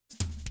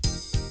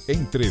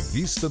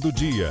Entrevista do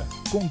dia,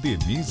 com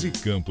Denise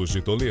Campos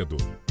de Toledo.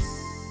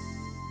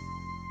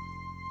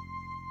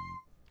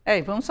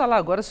 E vamos falar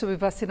agora sobre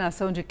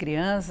vacinação de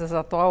crianças, a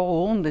atual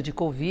onda de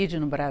Covid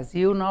no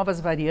Brasil, novas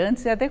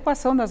variantes e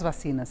adequação das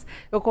vacinas.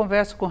 Eu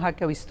converso com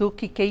Raquel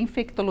Stuck, que é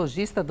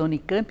infectologista da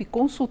Unicamp e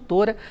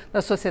consultora da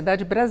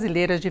Sociedade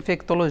Brasileira de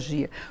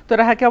Infectologia.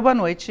 Doutora Raquel, boa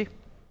noite.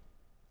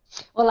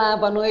 Olá,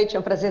 boa noite. É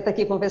um prazer estar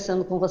aqui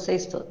conversando com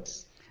vocês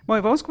todos. Bom,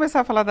 e vamos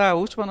começar a falar da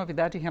última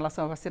novidade em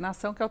relação à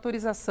vacinação, que é a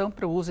autorização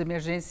para o uso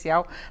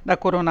emergencial da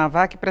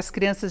Coronavac para as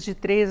crianças de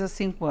 3 a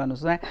 5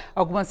 anos, né?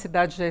 Algumas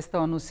cidades já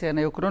estão anunciando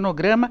aí o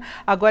cronograma.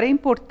 Agora é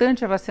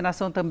importante a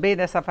vacinação também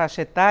dessa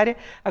faixa etária.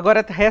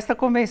 Agora resta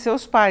convencer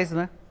os pais,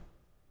 né?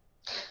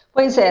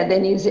 Pois é,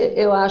 Denise,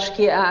 eu acho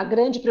que a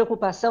grande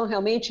preocupação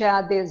realmente é a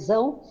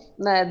adesão,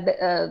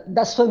 né,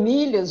 das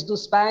famílias,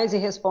 dos pais e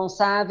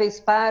responsáveis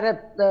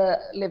para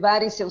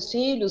levarem seus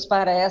filhos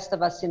para esta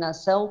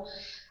vacinação.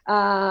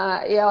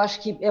 Eu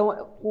acho que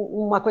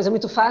uma coisa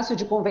muito fácil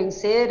de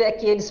convencer é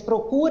que eles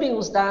procurem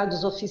os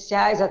dados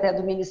oficiais até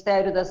do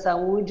Ministério da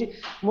Saúde,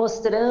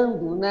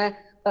 mostrando, né,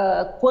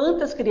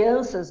 quantas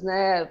crianças,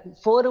 né,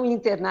 foram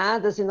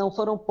internadas, e não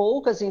foram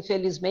poucas,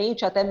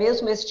 infelizmente, até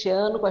mesmo este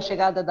ano, com a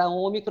chegada da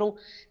Ômicron,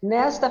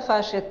 nesta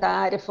faixa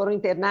etária, foram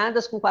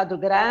internadas com quadro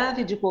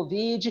grave de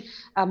Covid.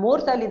 A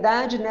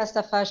mortalidade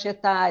nesta faixa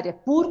etária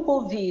por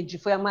Covid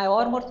foi a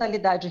maior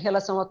mortalidade em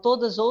relação a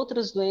todas as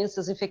outras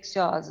doenças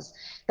infecciosas.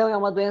 Então, é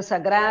uma doença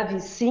grave,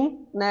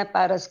 sim, né,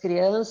 para as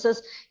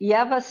crianças, e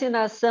a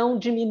vacinação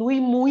diminui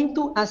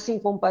muito, assim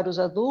como para os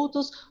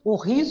adultos, o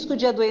risco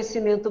de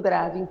adoecimento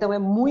grave. Então, é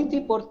muito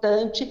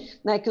importante,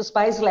 né, que os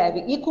pais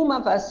levem. E com uma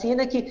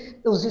vacina que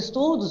os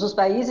estudos, os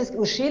países,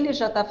 o Chile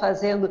já está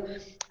fazendo,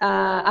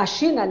 a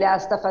China,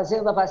 aliás, está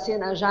fazendo a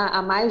vacina já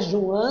há mais de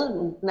um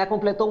ano, né,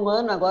 completou um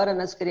ano agora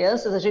nas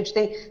crianças, a gente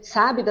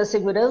sabe da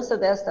segurança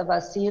desta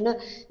vacina,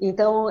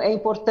 então é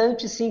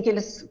importante, sim, que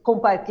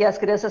as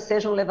crianças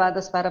sejam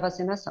levadas para a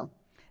vacinação.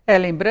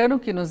 Lembrando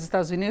que nos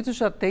Estados Unidos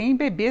já tem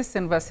bebês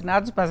sendo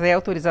vacinados, mas a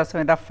autorização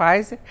é da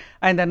Pfizer,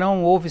 ainda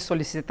não houve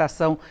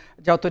solicitação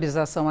de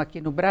autorização aqui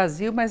no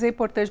Brasil, mas é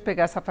importante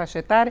pegar essa faixa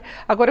etária.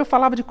 Agora, eu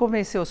falava de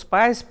convencer os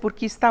pais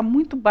porque está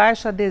muito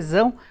baixa a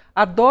adesão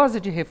à dose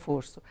de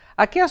reforço.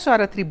 A que a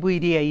senhora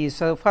atribuiria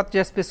isso? O fato de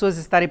as pessoas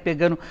estarem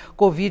pegando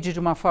Covid de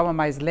uma forma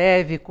mais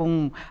leve,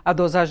 com a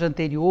dosagem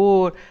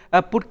anterior?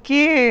 Por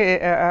que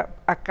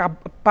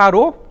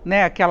parou,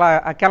 né,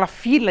 aquela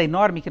fila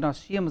enorme que nós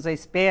tínhamos, à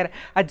espera,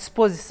 à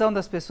disposição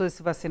das pessoas de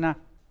se vacinar?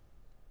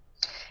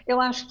 Eu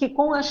acho que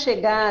com a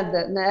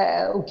chegada,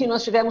 né, o que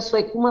nós tivemos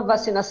foi com uma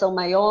vacinação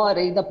maior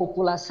aí da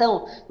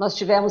população, nós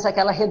tivemos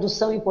aquela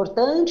redução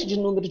importante de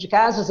número de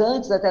casos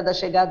antes até da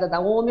chegada da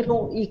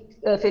Ômicron e,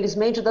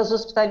 felizmente, das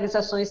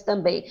hospitalizações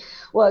também.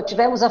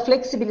 Tivemos a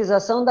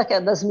flexibilização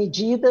das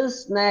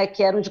medidas, né,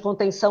 que eram de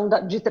contenção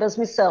de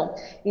transmissão.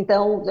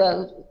 Então,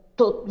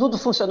 tudo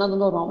funcionando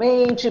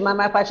normalmente, a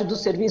maior parte dos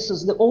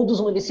serviços ou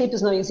dos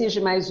municípios não exige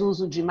mais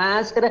uso de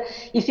máscara,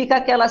 e fica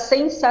aquela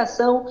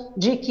sensação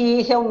de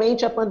que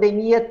realmente a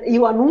pandemia, e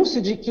o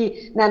anúncio de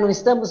que, né, não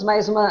estamos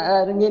mais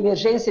em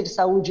emergência de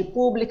saúde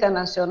pública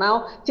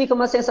nacional, fica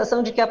uma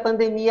sensação de que a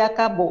pandemia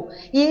acabou.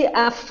 E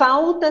a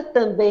falta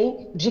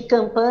também de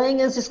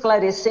campanhas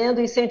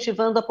esclarecendo,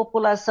 incentivando a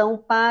população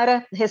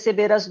para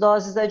receber as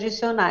doses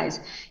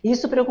adicionais.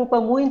 Isso preocupa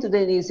muito,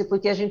 Denise,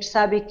 porque a gente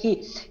sabe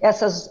que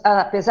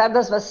apesar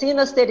das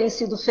vacinas terem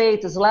sido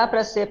feitas lá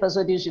para cepas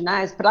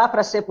originais, lá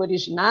para a cepa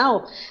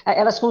original,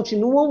 elas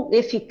continuam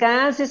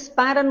eficazes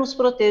para nos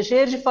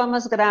proteger de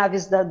formas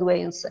graves da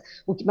doença.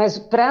 Mas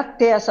para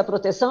ter essa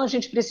proteção, a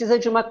gente precisa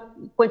de uma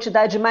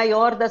quantidade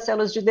maior das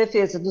células de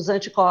defesa, dos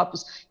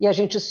anticorpos, e a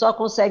gente só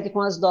consegue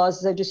com as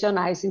doses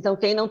adicionais. Então,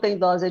 quem não tem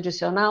dose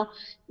adicional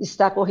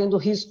está correndo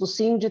risco,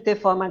 sim, de ter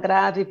forma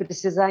grave,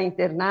 precisar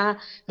internar,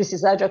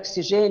 precisar de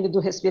oxigênio, do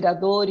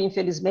respirador e,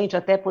 infelizmente,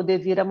 até poder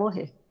vir a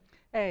morrer.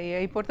 E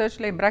é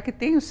importante lembrar que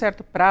tem um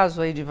certo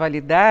prazo aí de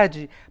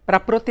validade para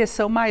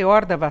proteção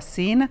maior da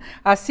vacina,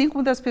 assim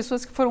como das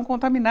pessoas que foram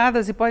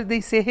contaminadas e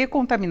podem ser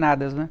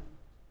recontaminadas, né?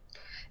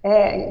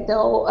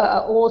 Então,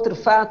 outro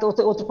fato,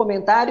 outro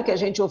comentário que a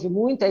gente ouve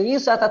muito é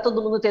isso: está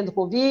todo mundo tendo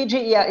Covid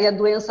e a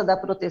doença da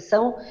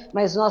proteção,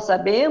 mas nós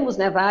sabemos,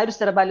 né, vários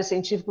trabalhos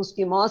científicos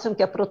que mostram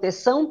que a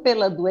proteção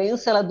pela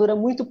doença, ela dura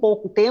muito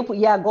pouco tempo,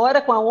 e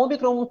agora com a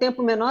Ômicron um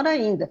tempo menor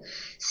ainda.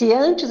 Se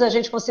antes a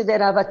gente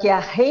considerava que a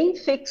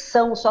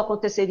reinfecção só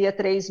aconteceria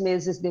 3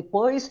 meses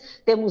depois,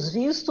 temos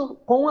visto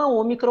com a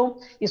Ômicron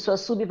e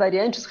suas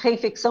subvariantes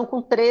reinfecção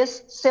com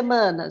 3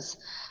 semanas.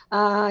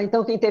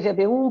 Então, quem teve a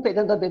B1,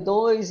 pegando a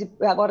B2,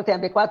 e agora tem a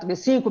B4,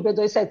 B5,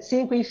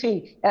 B275,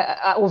 enfim,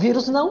 o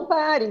vírus não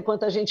para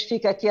enquanto a gente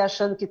fica aqui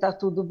achando que está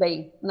tudo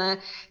bem, né?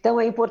 Então,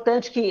 é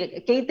importante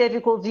que quem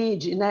teve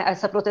Covid, né,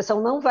 essa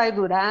proteção não vai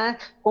durar,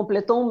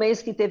 completou um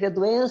mês que teve a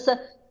doença,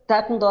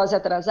 está com dose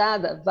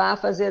atrasada, vá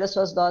fazer as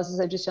suas doses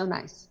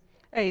adicionais.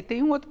 E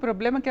tem um outro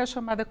problema que é a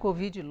chamada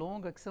Covid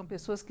longa, que são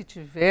pessoas que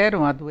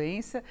tiveram a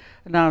doença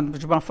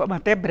de uma forma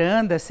até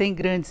branda, sem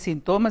grandes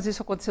sintomas.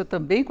 Isso aconteceu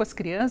também com as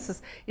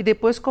crianças e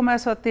depois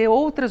começam a ter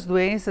outras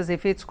doenças,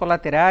 efeitos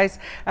colaterais.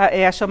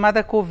 É a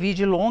chamada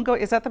Covid longa,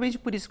 exatamente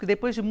por isso que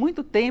depois de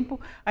muito tempo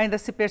ainda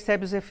se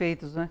percebe os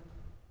efeitos, né?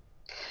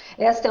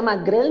 Esta é uma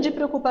grande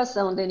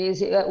preocupação,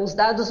 Denise. Os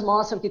dados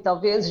mostram que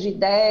talvez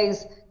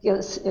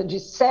de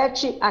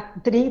 7 a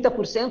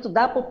 30%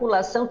 da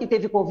população que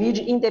teve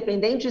Covid,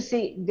 independente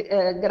se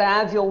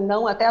grave ou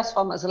não, até as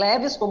formas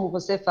leves, como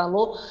você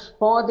falou,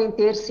 podem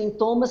ter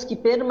sintomas que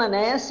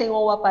permanecem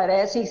ou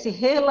aparecem e se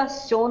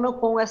relacionam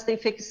com esta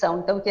infecção,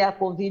 então que é a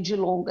Covid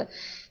longa.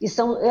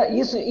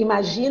 Isso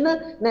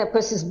imagina, né, com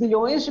esses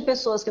bilhões de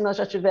pessoas que nós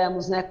já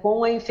tivemos, né,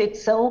 com a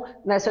infecção,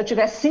 né, se eu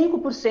tiver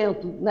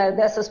 5%, né,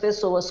 dessas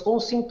pessoas com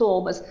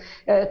sintomas,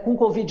 com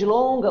Covid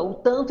longa, o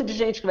tanto de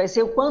gente que vai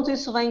ser, o quanto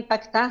isso vai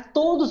impactar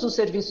todos os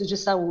serviços de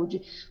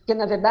saúde. Porque,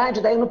 na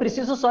verdade, daí eu não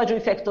preciso só de um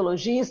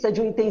infectologista,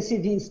 de um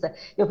intensivista,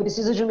 eu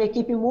preciso de uma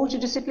equipe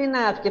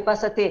multidisciplinar, porque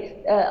passa a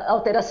ter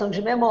alteração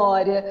de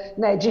memória,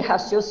 né, de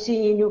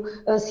raciocínio,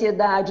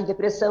 ansiedade,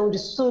 depressão, de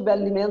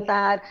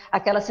subalimentar,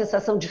 aquela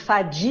sensação de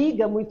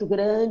fadiga muito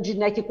grande,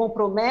 né, que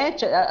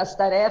compromete as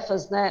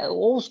tarefas, né,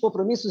 ou os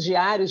compromissos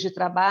diários de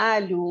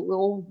trabalho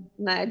ou,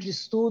 né, de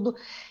estudo.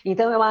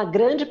 Então, é uma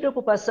grande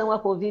preocupação a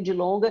Covid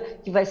longa,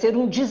 que vai ser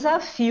um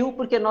desafio,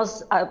 porque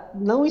nós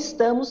não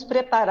estamos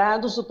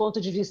preparados do ponto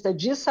de vista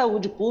de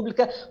saúde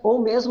pública ou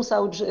mesmo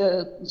saúde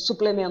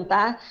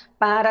suplementar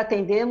para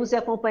atendermos e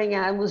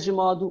acompanharmos de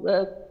modo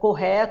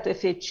correto,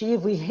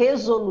 efetivo e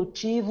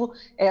resolutivo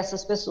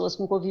essas pessoas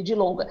com Covid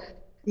longa.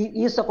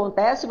 E isso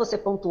acontece, você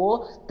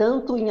pontuou,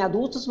 tanto em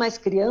adultos, mas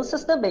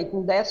crianças também,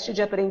 com déficit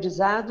de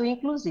aprendizado,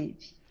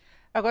 inclusive.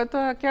 Agora,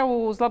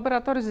 Raquel, os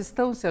laboratórios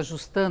estão se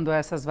ajustando a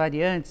essas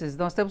variantes?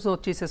 Nós temos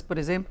notícias, por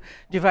exemplo,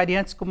 de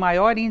variantes com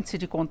maior índice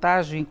de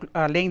contágio,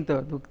 além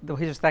do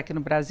registro aqui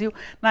no Brasil,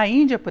 na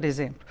Índia, por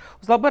exemplo.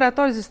 Os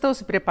laboratórios estão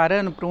se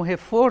preparando para um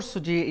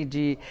reforço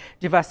de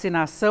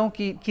vacinação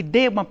que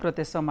dê uma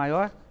proteção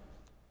maior?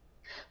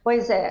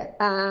 Pois é,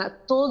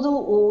 todo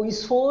o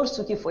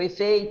esforço que foi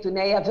feito,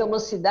 né, e a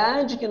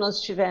velocidade que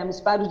nós tivemos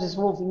para o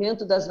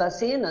desenvolvimento das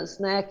vacinas,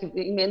 né, que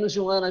em menos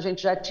de um ano a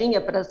gente já tinha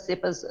para as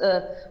cepas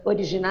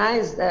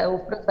originais, ou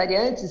para as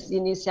variantes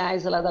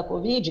iniciais lá da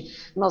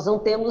Covid, nós não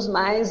temos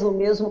mais o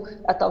mesmo,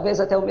 talvez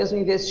até o mesmo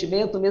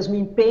investimento, o mesmo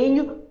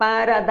empenho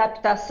para a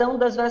adaptação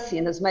das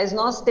vacinas, mas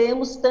nós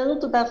temos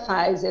tanto da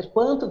Pfizer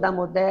quanto da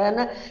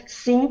Moderna,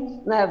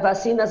 sim, né,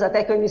 vacinas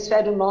até que o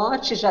hemisfério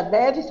norte já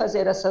deve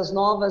fazer essas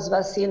novas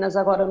vacinas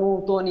agora no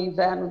outono e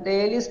inverno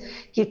deles,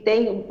 que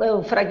tem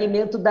o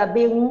fragmento da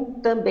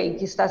B1 também,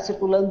 que está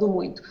circulando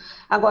muito.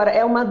 Agora,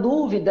 é uma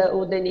dúvida,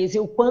 Denise,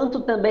 o quanto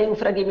também o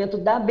fragmento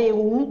da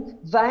B1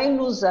 vai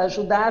nos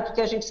ajudar,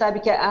 porque a gente sabe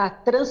que a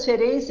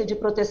transferência de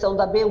proteção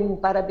da B1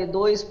 para a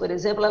B2, por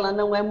exemplo, ela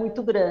não é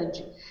muito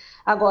grande.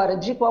 Agora,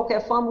 de qualquer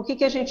forma, o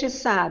que a gente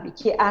sabe?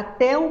 Que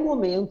até o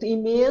momento, e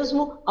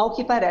mesmo ao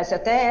que parece,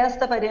 até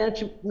esta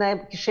variante, né,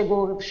 que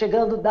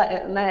chegando,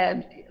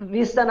 né,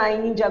 vista na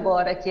Índia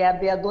agora, que é a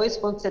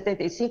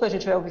BA2.75, a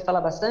gente vai ouvir falar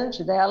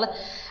bastante dela,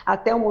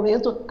 até o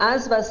momento,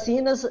 as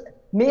vacinas,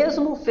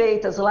 mesmo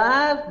feitas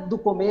lá do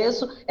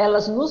começo,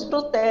 elas nos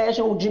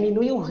protegem ou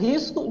diminuem o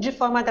risco de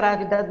forma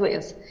grave da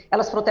doença.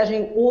 Elas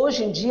protegem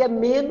hoje em dia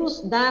menos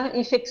da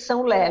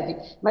infecção leve,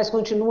 mas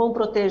continuam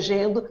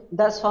protegendo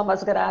das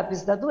formas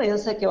graves da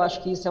doença, que eu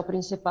acho que isso é o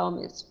principal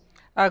mesmo.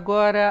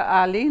 Agora,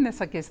 além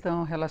dessa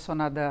questão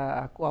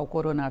relacionada ao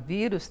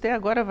coronavírus, tem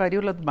agora a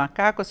varíola do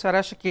macaco. A senhora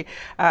acha que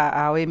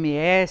a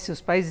OMS,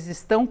 os países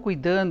estão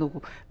cuidando,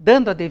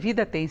 dando a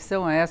devida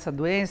atenção a essa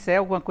doença? É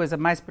alguma coisa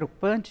mais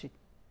preocupante?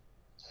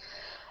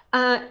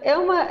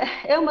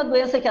 É uma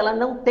doença que ela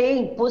não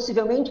tem,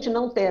 possivelmente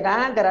não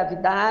terá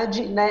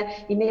gravidade,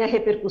 né, e nem a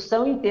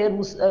repercussão em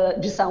termos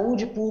de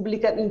saúde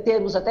pública, em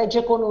termos até de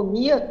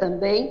economia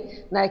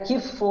também, né, que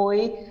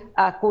foi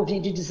a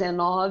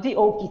Covid-19,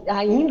 ou que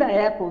ainda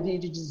é a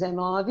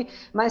Covid-19,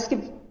 mas que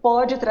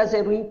pode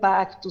trazer um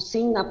impacto,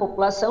 sim, na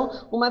população,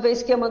 uma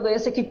vez que é uma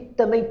doença que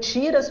também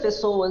tira as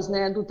pessoas,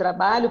 né, do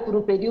trabalho por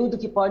um período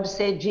que pode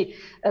ser de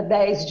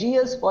 10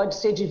 dias, pode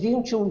ser de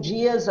 21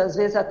 dias, às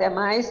vezes até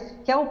mais,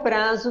 que é o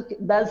prazo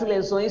das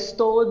lesões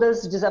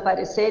todas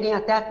desaparecerem,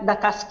 até da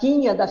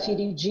casquinha da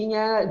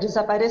feridinha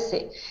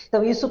desaparecer.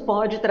 Então, isso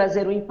pode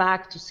trazer um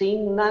impacto,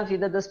 sim, na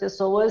vida das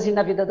pessoas e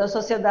na vida da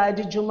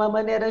sociedade de uma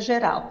maneira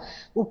geral.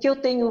 O que eu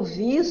tenho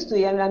visto,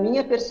 e a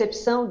minha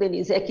percepção,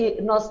 Denise, é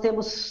que nós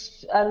temos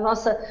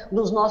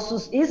nos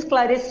nossos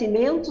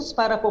esclarecimentos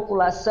para a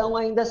população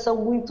ainda são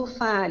muito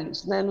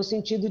falhos, né, no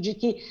sentido de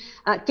que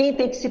quem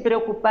tem que se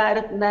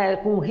preocupar, né,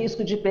 com o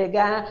risco de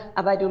pegar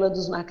a varíola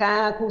dos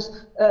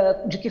macacos,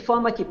 de que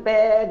forma que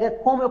pega,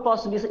 como eu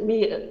posso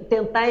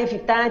tentar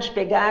evitar de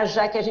pegar,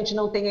 já que a gente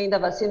não tem ainda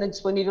vacina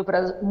disponível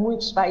para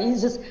muitos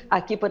países.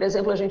 Aqui, por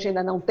exemplo, a gente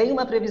ainda não tem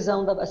uma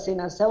previsão da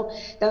vacinação,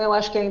 então eu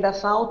acho que ainda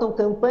faltam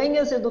campanhas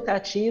campanhas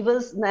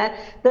educativas, né,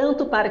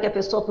 tanto para que a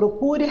pessoa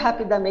procure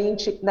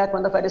rapidamente, né,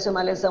 quando aparecer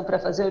uma lesão para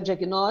fazer o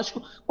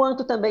diagnóstico,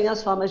 quanto também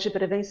as formas de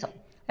prevenção.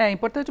 É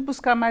importante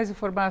buscar mais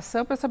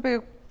informação para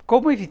saber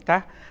como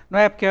evitar, não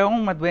é? Porque é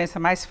uma doença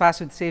mais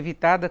fácil de ser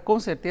evitada, com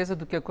certeza,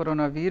 do que o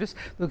coronavírus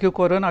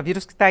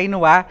que está aí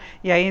no ar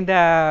e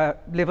ainda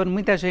levando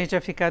muita gente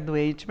a ficar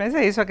doente. Mas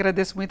é isso, eu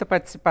agradeço muito a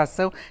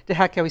participação de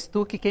Raquel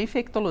Stuck, que é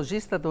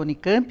infectologista da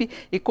Unicamp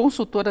e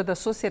consultora da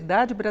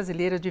Sociedade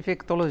Brasileira de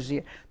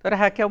Infectologia. Doutora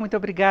Raquel, muito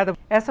obrigada.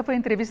 Essa foi a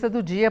entrevista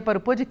do dia para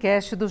o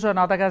podcast do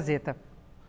Jornal da Gazeta.